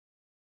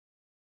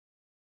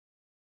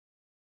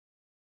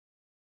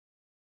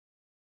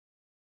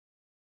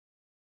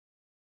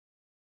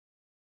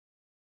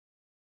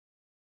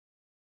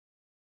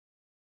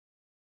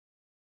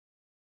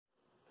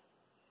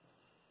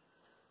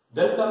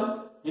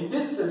Welcome. In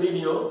this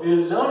video, we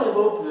will learn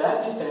about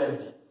lattice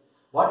energy.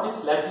 What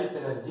is lattice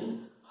energy?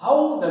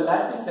 How the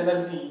lattice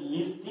energy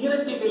is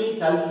theoretically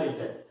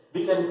calculated.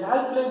 We can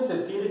calculate the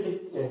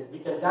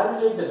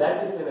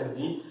lattice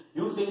energy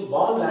using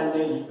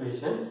Born-Lande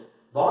equation.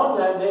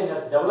 Born-Lande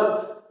has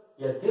developed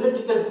a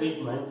theoretical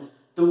treatment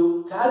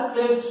to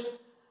calculate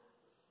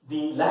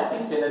the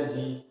lattice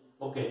energy.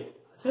 Okay.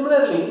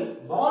 Similarly,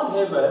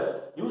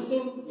 Born-Haber,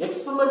 using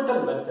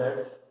experimental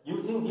method,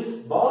 using his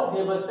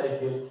Born-Haber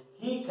cycle,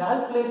 he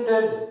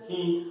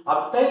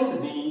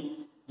obtained the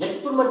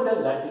experimental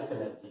lattice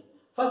energy.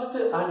 First,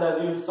 we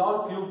will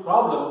solve few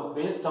problems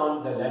based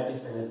on the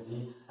lattice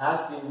energy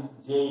asked in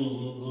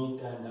JEE,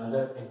 NEET and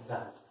other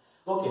exams.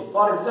 Okay,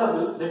 for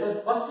example, let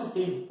us first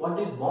see what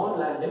is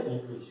Born-Lande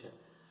equation.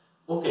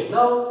 Okay,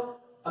 now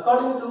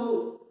according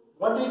to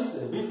what is,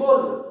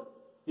 before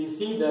we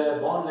see the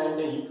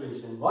Born-Lande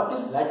equation, what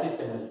is lattice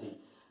energy?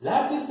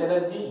 Lattice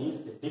energy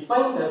is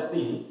defined as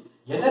the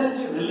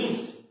energy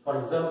released, for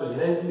example,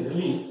 energy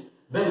released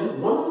when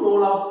 1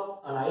 mole of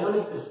an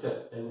ionic crystal,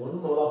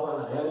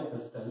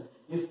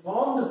 is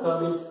formed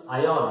from its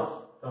ions,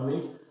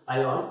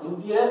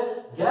 in their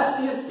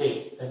gaseous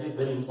state. That is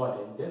very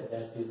important, their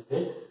gaseous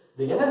state.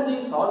 The energy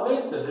is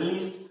always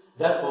released,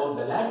 therefore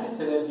the lattice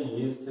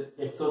energy is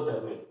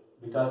exothermic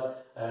because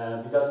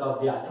of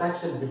the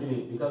attraction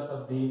between, because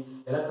of the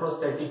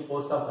electrostatic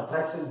force of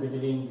attraction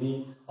between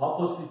the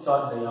opposite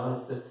charged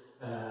ions.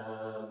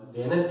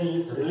 The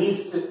energy is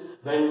released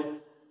when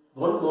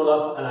 1 mole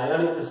of an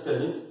ionic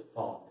crystal is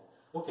formed.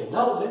 Okay,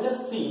 now let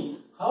us see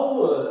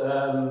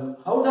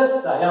how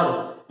does the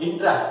ion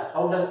interact?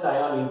 For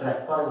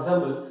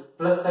example,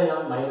 plus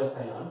ion, minus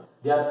ion,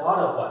 they are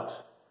far apart.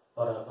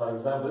 For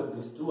example,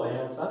 these two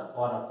ions are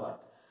far apart.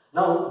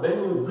 Now, when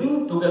you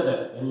bring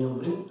together,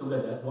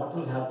 what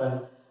will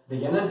happen?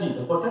 The energy,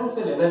 the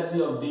potential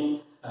energy of the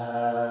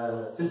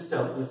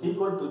system is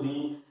equal to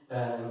the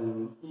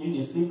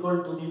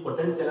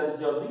potential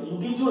energy of the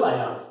individual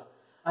ions.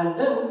 And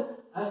then,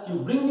 as you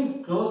bring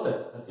it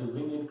closer, the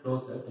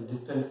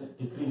distance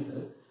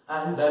decreases,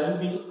 and there will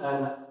be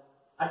an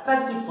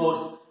attractive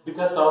force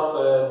because of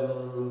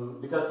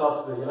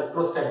the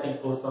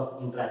electrostatic force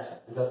of interaction.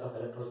 Because of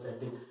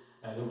electrostatic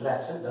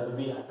interaction, there will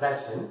be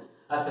attraction.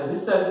 As a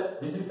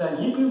result, this is an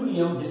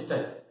equilibrium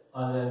distance.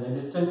 The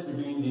distance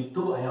between the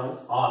two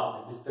ions,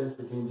 or the distance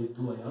between the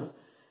two ions.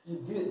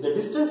 The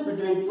distance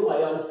between two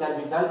ions can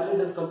be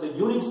calculated from the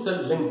unit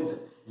cell length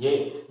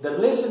A. The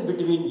relation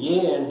between A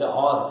and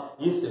R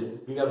is,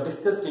 we have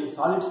discussed in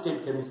solid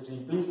state chemistry.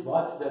 Please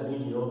watch the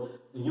video.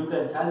 You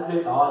can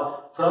calculate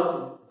R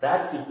from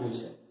Bragg's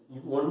equation.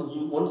 Once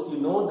you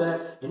know the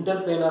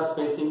interplanar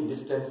spacing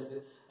distance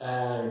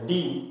D,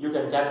 you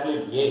can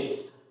calculate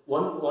A.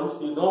 Once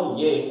you know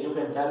A, you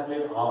can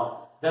calculate R.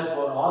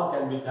 Therefore, R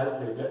can be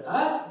calculated.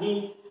 As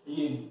we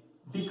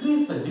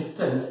decrease the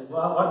distance,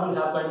 what will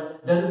happen?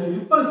 There will be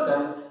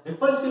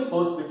repulsive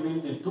force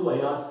between the two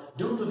ions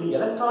due to the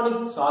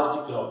electronic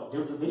charge cloud.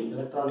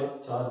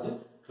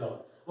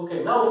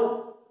 Okay,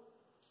 now,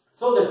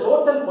 so the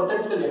total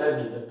potential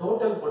energy,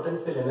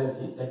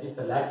 that is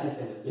the lattice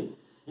energy,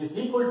 is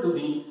equal to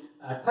the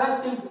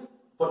attractive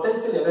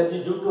potential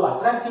energy due to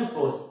attractive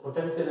force,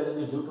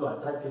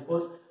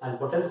 and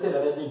potential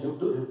energy due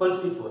to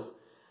repulsive force.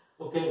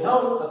 Okay,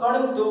 now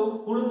according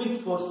to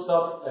coulombic force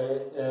of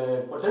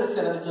potential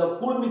energy of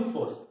coulombic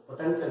force,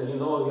 potential, you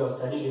know, we have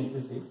studied in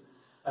physics,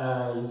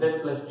 Z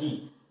plus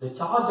E, the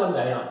charge on the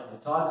ion,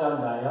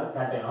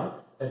 cation,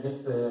 that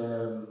is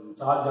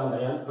charge on the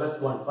ion plus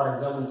 1, for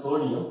example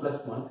sodium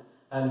plus 1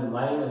 and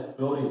minus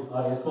chlorine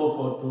or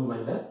SO4 2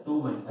 minus,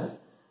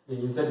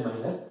 Z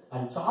minus,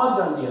 and charge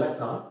on the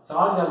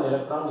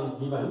electron is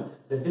given,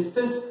 the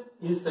distance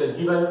is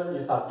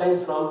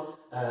obtained from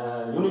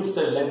unit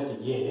cell length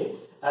A,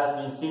 as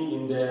we see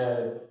in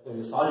the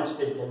solid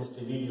state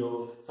chemistry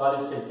video,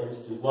 solid state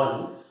chemistry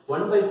 1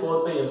 by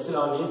 4 pi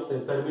epsilon is the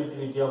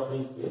permittivity of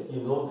free space,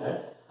 you know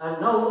that. And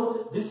now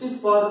this is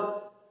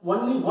for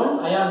only one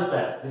ion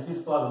pair,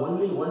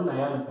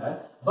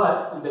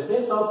 but in the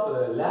case of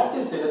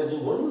lattice energy,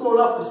 1 mole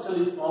of crystal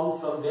is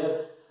formed from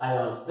their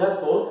ions.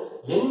 Therefore,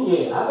 Na,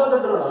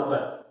 Avogadro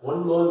number,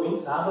 1 mole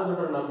means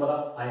Avogadro number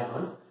of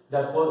ions,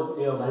 therefore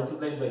we have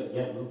multiplied by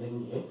Na,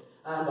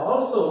 and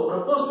also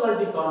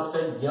proportionality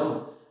constant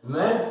M,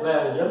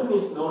 where M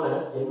is known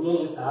as Na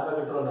is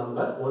Avogadro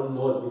number 1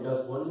 mole,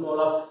 because 1 mole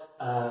of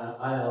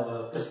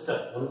crystal,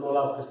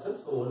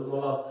 so 1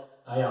 mole of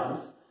ions,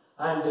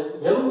 and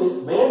M is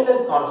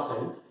Madelung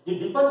constant. It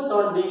depends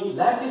on the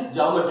lattice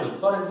geometry.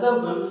 For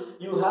example,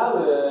 you have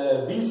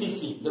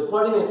BCC, the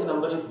coordination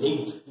number is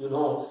 8, you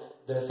know,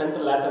 the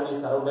central atom is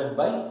surrounded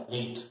by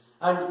 8,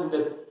 and in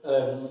the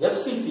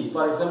FCC,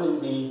 for example, in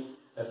the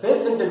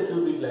face-centered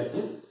cubic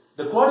lattice,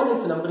 the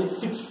coordination number is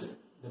 6.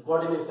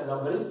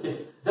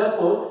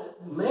 Therefore,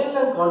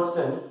 Madelung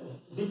constant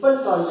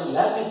depends on the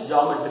lattice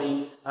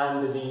geometry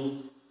and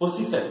the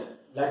position,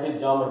 lattice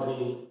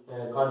geometry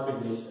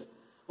configuration.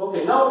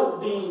 Okay, now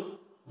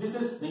this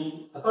is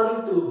the,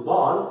 according to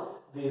Born,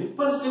 the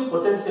repulsive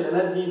potential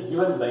energy is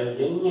given by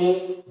Na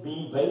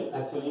B by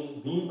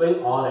actually V by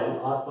Rn,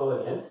 R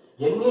power n.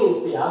 Na is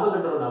the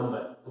Avogadro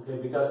number, okay,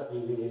 because the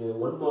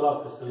 1 mole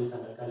of crystal is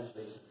under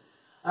consideration.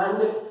 And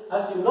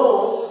as you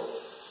know,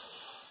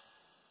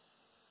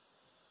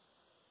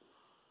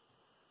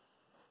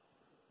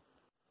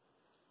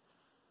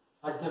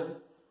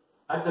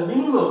 at the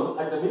minimum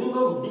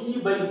dE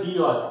by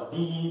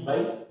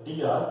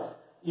dr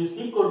is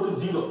equal to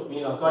 0,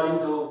 meaning according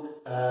to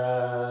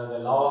the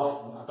law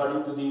of,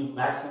 according to the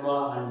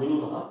maxima and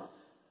minima,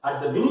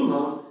 at the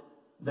minimum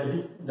the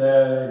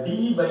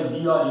dE by dr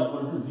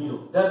equal to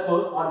 0.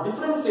 Therefore, on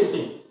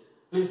differentiating,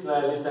 please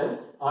listen,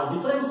 on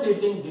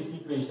differentiating this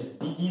equation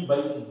dE by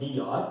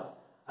dr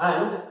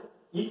and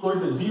equal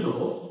to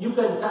 0, you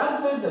can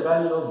calculate the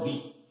value of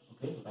V.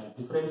 Okay, by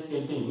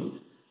differentiating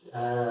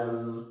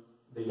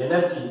the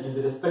energy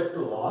with respect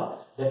to R,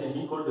 that is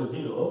equal to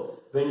 0.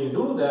 When you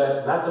do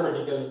the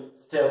mathematical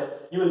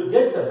step, you will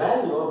get the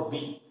value of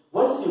V.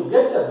 Once you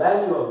get the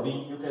value of V,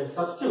 you can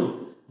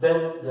substitute.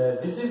 Then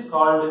this is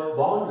called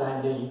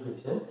Born-Lande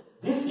equation.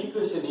 This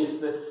equation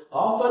is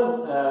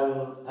often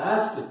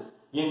asked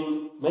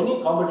in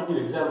many competitive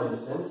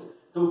examinations.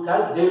 They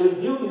will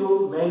give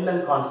you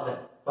Madelung constant.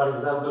 For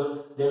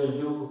example, they will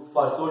give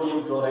for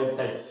sodium chloride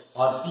type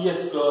or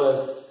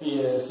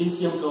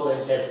cesium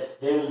chloride type.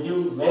 They will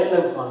give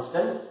Madelung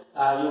constant.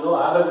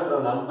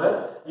 Avogadro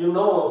number.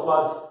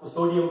 For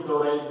sodium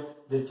chloride,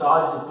 the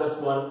charge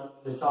 +1,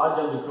 the charge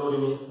on the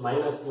chlorine is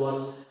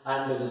 -1,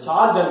 and the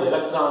charge on the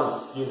electron,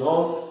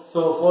 so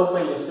 4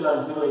 pi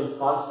epsilon 0 is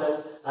constant,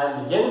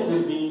 and n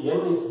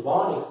is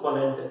Born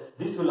exponent.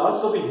 This will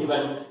also be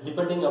given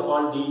depending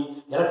upon the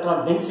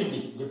electron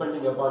density.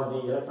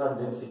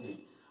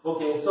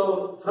 Okay,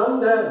 so from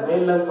the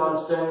Madelung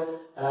constant,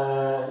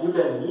 you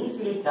can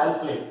easily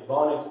calculate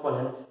Born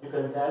exponent. You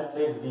can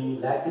calculate the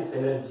lattice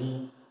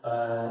energy,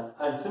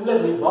 and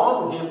similarly,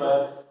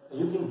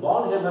 using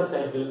Born-Haber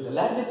cycle, the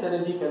lattice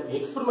energy can be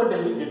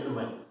experimentally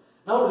determined.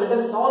 Now, let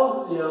us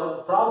solve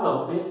a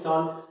problem based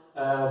on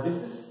this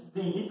is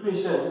the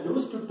equation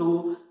used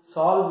to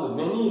solve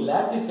many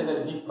lattice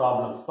energy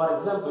problems. For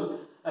example,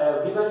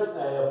 given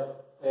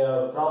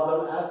a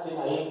problem asked in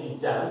IIT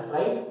JEE,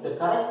 write the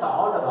correct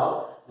order of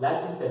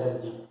lattice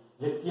energy.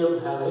 Lithium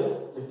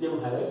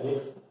halide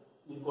X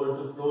equal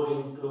to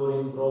fluorine,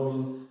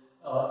 bromine,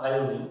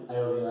 iodine.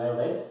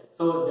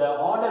 So the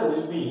order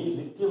will be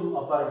lithium.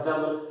 For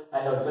example, I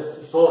have just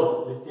shown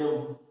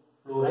lithium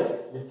fluoride,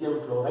 lithium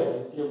chloride,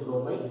 lithium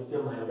bromide,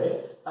 lithium iodide.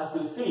 As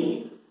you see,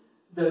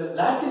 the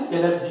lattice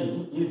energy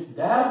is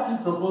directly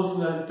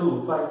proportional to,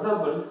 for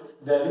example,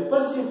 the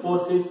repulsive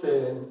force is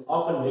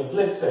often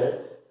neglected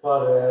for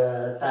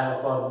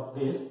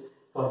this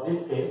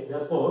case.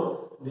 Therefore,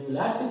 the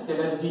lattice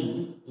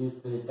energy is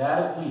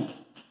directly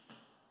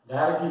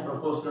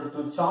proportional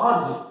to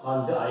charge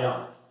on the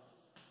ion.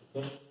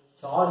 Okay,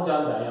 charge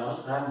on the ion,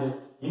 and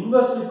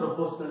inversely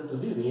proportional to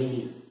the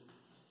radius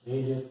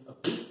of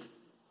the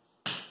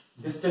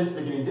distance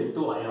between the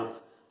two ions.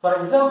 For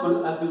example,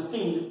 as you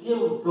see,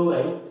 lithium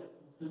fluoride,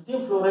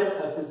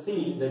 as you see,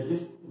 the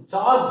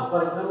charge,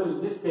 for example,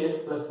 in this case,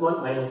 +1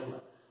 -1,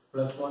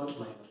 +1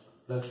 -1,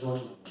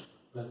 +1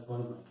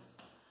 -1.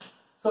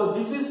 So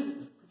this is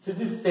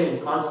same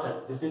constant.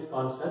 This is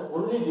constant.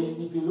 Only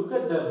if you look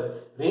at the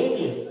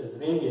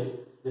radius,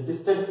 the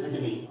distance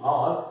between,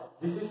 or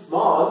this is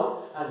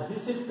small and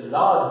this is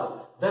large.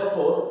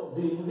 Therefore,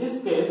 in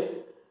this case,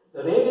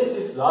 the radius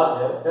is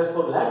larger.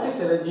 Therefore, lattice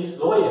energy is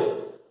lower.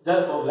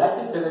 Therefore,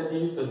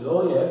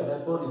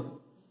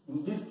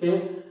 in this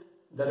case,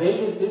 the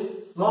radius is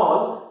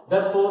small.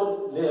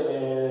 Therefore,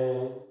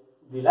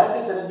 the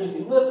lattice energy is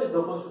inversely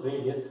proportional to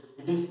radius.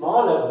 It is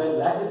smaller when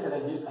lattice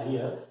energy is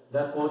higher.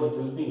 Therefore, it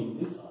will be in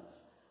this order.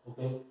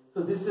 Okay.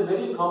 So this is a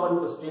very common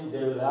question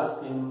they will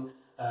ask in.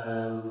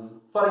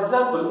 For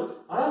example,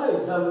 another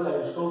example I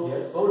will show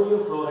here: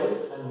 sodium fluoride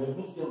and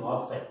magnesium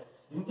oxide.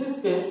 In this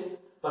case,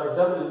 for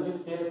example, in this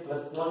case,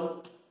 +1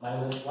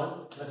 -1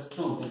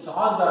 +2. The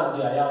charge on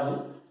the ion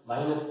is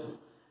 -2.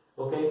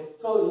 Okay.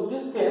 So in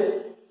this case,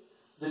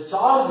 the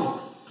charge,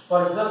 for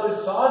example,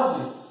 charge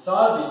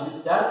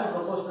is directly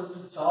proportional to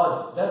charge.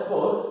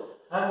 Therefore,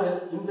 and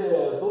in the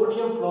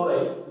sodium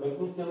fluoride,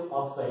 magnesium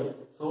oxide,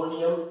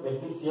 sodium,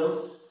 magnesium,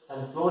 and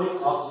fluorine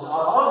oxide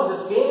are all in the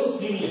same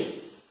period.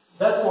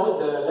 Therefore,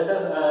 the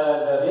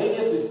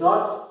radius is not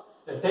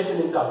taken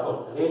into account.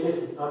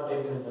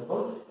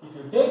 If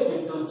you take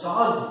into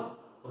charge,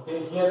 okay,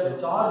 here the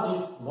charge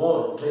is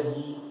more,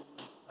 Ze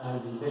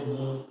and Ze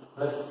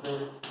plus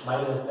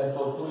minus,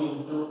 therefore 2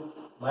 into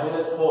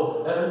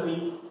 -4. There will be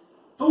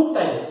 2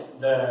 times,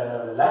 the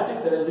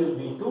lattice energy will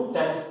be 2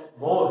 times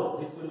more.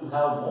 This will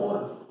have more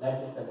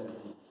lattice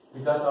energy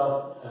because of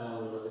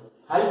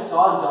high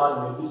charge on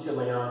magnesium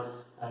ion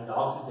and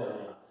oxygen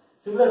ion.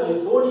 Similarly,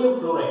 sodium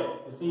fluoride,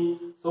 you see,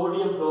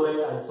 sodium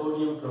fluoride and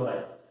sodium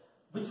chloride.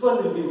 Which one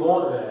will be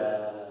more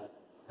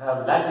have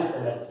lattice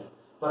energy?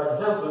 For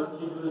example,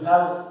 it will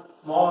have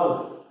small,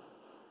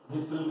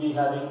 this will be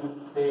having,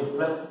 say,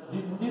 plus,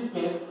 in this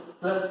case,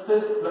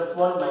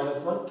 +1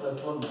 -1,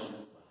 +1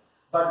 -1.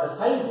 but the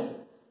size,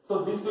 so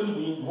this will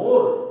be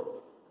more,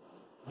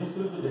 this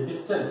will be the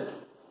distance.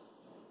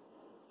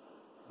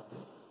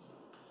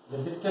 The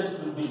distance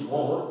will be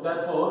more,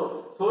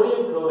 therefore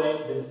sodium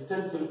chloride, the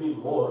distance will be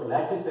more,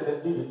 lattice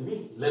energy will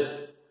be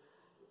less.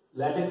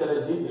 Lattice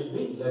energy will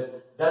be less.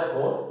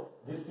 Therefore,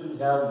 this will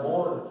have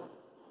more,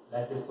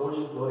 lattice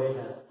sodium chloride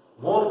has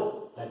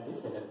more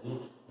lattice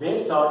energy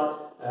based on,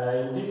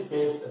 in this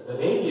case, the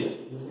radius,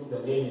 using the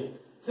radius.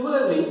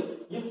 Similarly,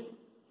 if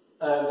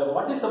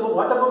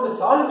what about the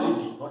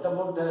solubility? What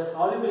about the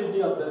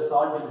solubility of the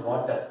salt in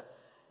water?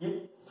 If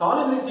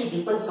solubility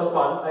depends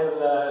upon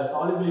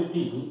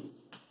solubility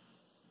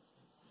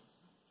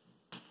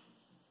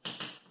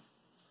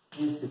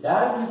is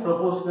directly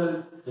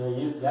proportional,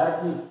 is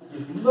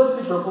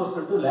inversely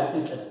proportional to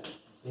lattice energy.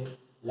 Okay?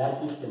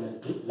 Lattice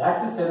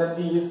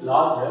energy is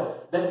larger,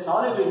 then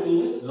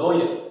solubility is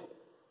lower.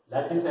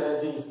 Lattice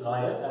energy is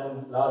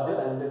larger,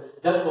 and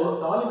therefore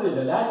solubility,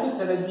 the lattice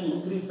energy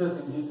increases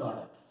in this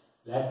order.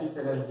 Lattice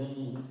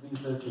energy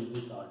increases in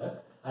this order,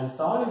 and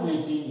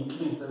solubility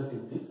increases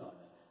in this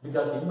order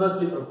because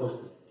inversely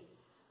proportionality.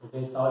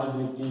 Okay,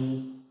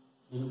 solubility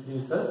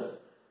increases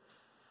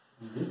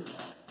in this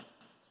order.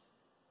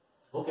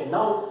 Okay,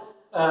 now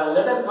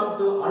let us come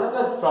to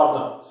another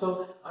problem.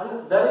 So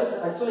there is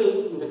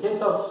actually, in the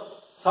case of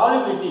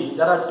solubility,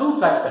 there are two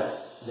factors.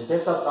 In the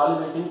case of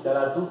solubility, there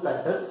are two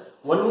factors.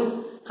 One is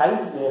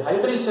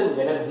hydration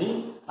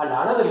energy and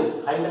another is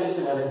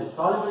hydration energy.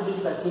 Solubility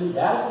is actually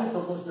directly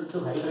proportional to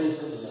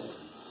hydration energy.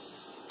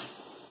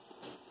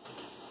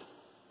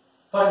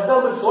 For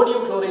example,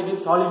 sodium chloride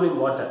is soluble in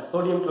water.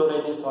 Sodium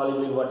chloride is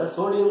soluble in water.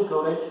 Sodium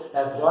chloride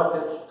has got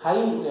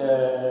high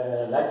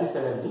lattice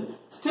energy.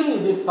 Still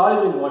it is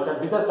soluble in water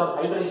because of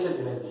hydration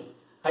energy.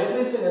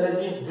 Hydration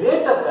energy is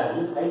greater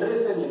than, if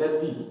hydration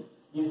energy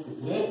is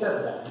greater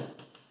than,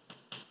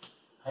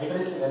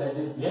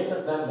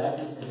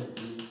 lattice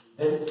energy,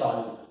 then it is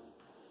soluble.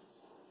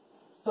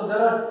 So there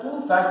are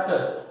two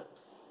factors.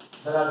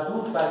 They are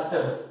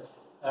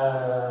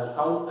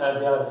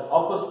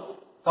opposite.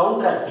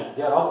 Counteracting,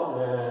 they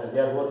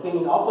are working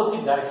in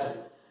opposite direction.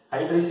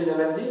 Hydration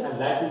energy and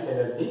lattice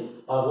energy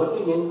are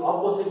working in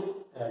opposite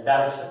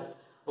direction.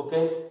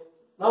 Okay.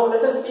 Now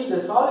let us see,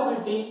 the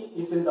solubility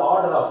is in the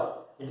order of,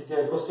 it is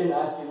a question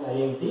asked in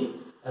IIT,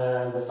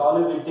 the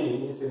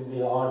solubility is in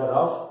the order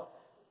of,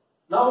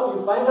 now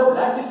you find out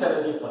lattice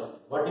energy first.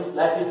 What is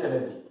lattice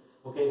energy?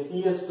 Okay,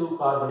 CS2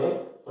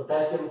 carbonate,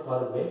 potassium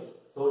carbonate,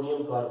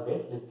 sodium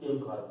carbonate,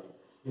 lithium carbonate.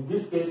 In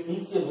this case,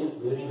 cesium is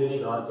very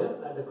larger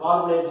and the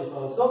carbonate is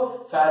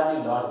also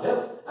fairly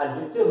larger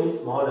and lithium is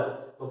smaller.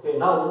 Okay,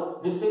 now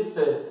this is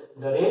the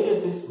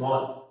radius is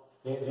small.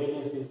 Okay,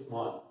 radius is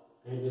small.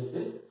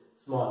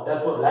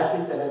 Therefore,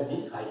 lattice energy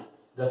is high.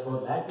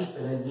 Therefore, lattice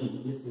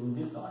energy is in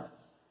this order.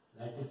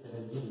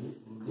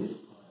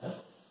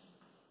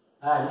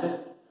 And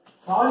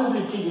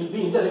solubility will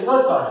be in the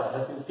reverse order.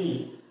 As you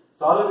see,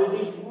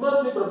 solubility is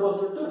inversely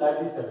proportional to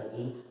lattice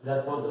energy.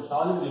 Therefore, the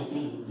solubility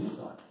in this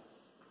order.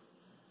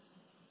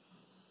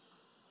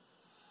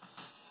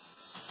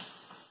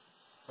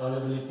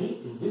 Solubility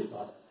in this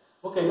order.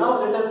 Okay,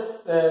 now let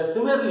us,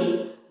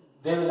 similarly,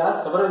 they will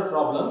ask several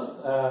problems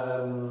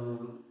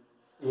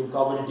in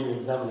competitive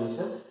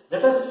examination.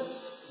 Let us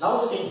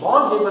now see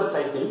Born-Haber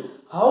cycle,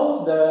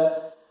 how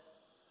the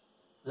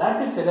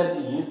lattice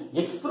energy is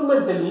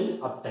experimentally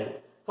obtained.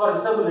 For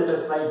example, let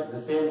us write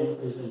the same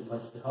equation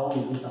first, how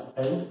it is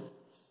obtained.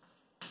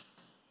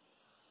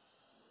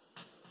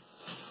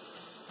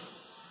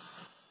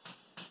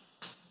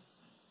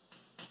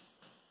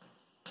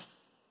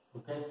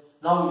 Okay.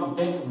 Now you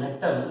take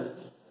metal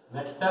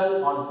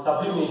on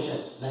sublimation.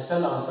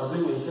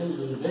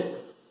 You will get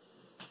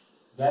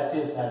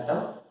gaseous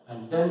atom,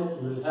 and then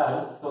you will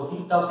have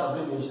heat of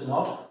sublimation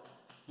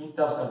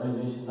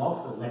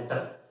of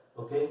metal.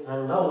 Okay,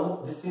 and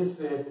now this is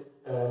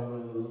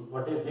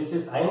this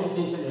is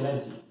ionization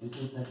energy. This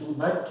is nothing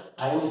but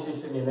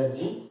ionization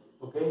energy.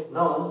 Okay,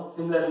 now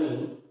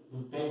similarly you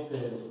take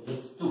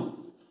X2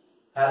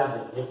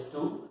 halogen X2.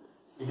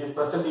 It is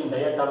present in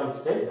diatomic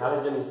state.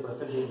 Halogen is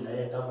present in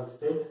diatomic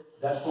state.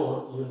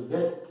 Therefore, you will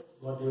get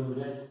what you will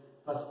get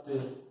first. You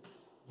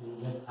will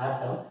get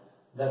atom.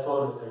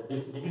 Therefore,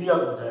 this degree of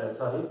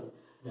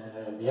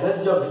the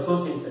energy of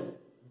dissociation.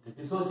 The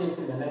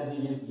dissociation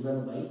energy is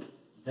given by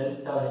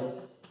delta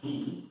H D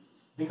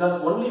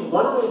because only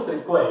one is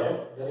required.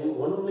 There is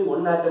only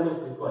one atom is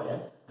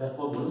required.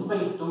 Therefore, 1 by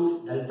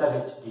 2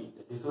 delta H D.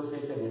 The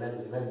dissociation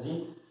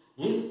energy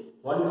is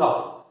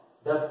 1/2.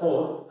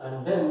 Therefore,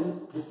 and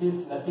then this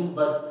is nothing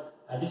but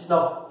addition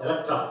of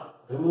electron,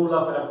 removal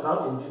of electron,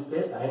 in this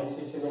case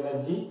ionization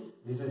energy.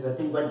 This is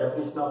nothing but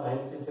definition of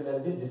ionization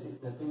energy. This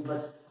is nothing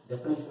but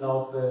definition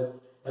of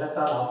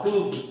electron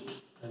affinity.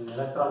 And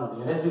electron,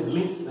 the energy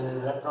released when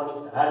an electron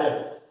is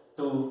added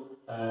to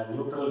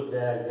neutral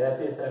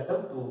gaseous atom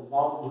to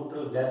form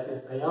neutral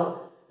gaseous ion,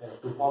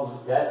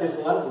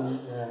 in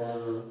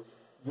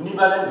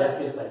univalent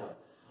gaseous ion.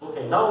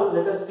 Okay, now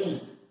let us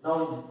see.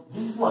 Now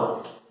this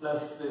one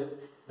plus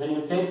when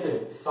you take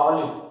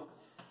solid,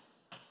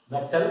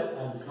 metal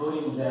and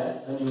chlorine gas.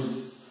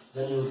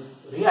 When you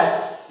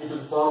react, it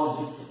will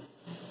form this.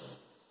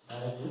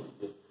 Directly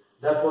this.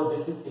 Therefore,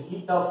 this is the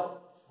heat of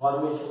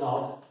formation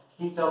of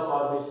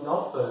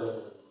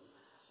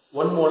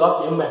 1 mole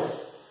of Ms.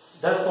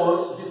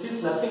 Therefore, this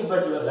is nothing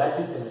but your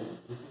lattice energy.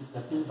 This is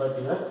nothing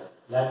but your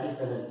lattice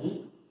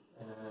energy.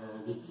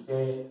 We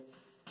say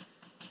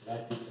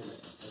lattice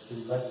energy.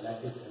 Nothing but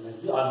lattice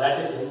energy or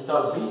lattice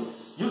enthalpy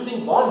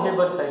using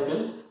Born-Haber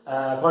cycle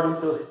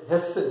according to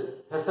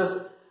Hess's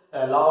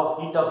law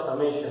of heat of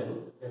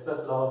summation.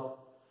 Hess's law of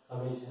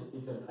summation.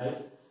 You can write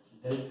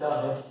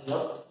delta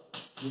HF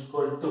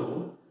equal to,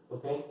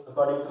 okay,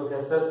 according to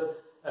Hess's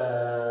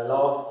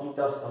law of heat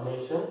of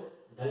summation,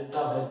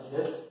 delta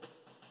Hs.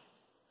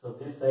 So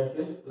this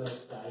cycle plus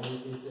the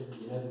ionization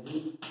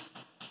energy,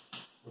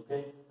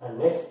 okay, and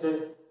next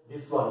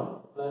this one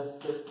plus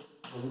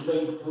 1 by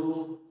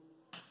 2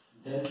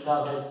 delta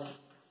H,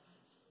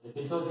 the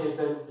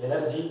dissociation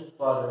energy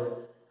for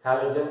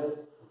halogen,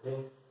 okay,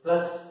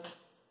 plus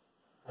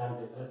and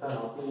electron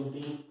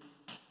affinity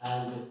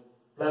and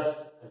plus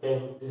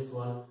again this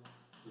one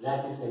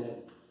lattice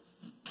energy.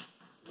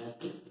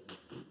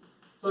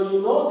 So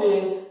you know the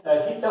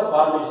heat of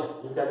formation.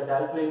 You can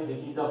calculate the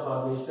heat of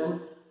formation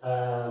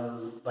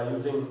by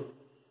using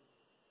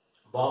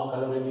bomb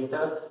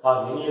calorimeter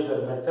or any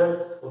other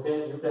method.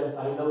 Okay, you can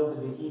find out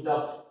the heat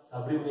of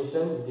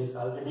sublimation. It is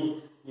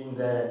already in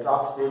the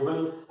Clark's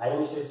table.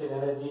 Ionization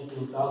energy is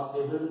in Clark's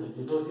table. The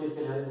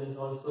dissociation energy is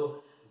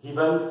also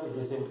given. It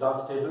is in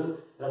Clark's table.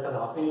 Electron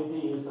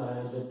affinity is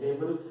in the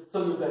table.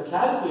 So you can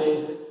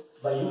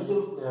calculate by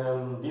using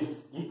this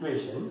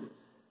equation,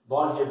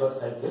 Born-Haber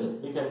cycle.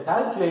 We can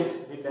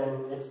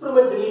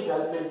experimentally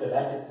calculate the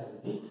lattice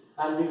energy,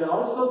 and we can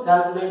also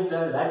calculate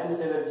the lattice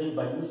energy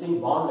by using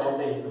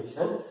Born-Lande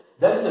equation.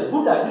 There is a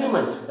good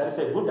agreement. There is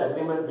a good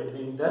agreement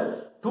between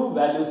the two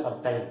values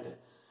obtained.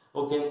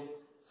 Okay,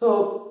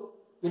 so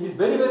it is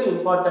very, very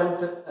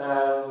important.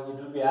 It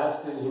will be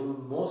asked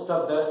in most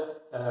of the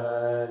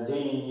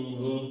JEE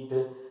NEET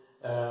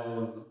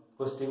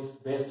questions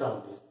based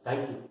on this.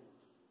 Thank you.